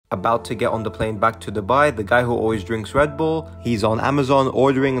about to get on the plane back to Dubai. The guy who always drinks Red Bull. He's on Amazon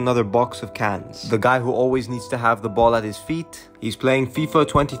ordering another box of cans. The guy who always needs to have the ball at his feet. He's playing FIFA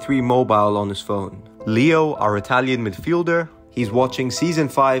 23 mobile on his phone. Leo, our Italian midfielder. He's watching season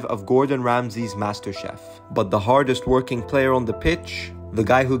 5 of Gordon Ramsay's MasterChef. But the hardest working player on the pitch, the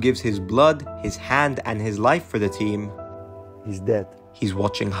guy who gives his blood, his hand and his life for the team, he's dead. He's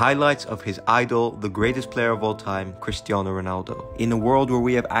watching highlights of his idol, the greatest player of all time, Cristiano Ronaldo. In a world where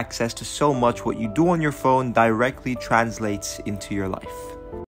we have access to so much, what you do on your phone directly translates into your life.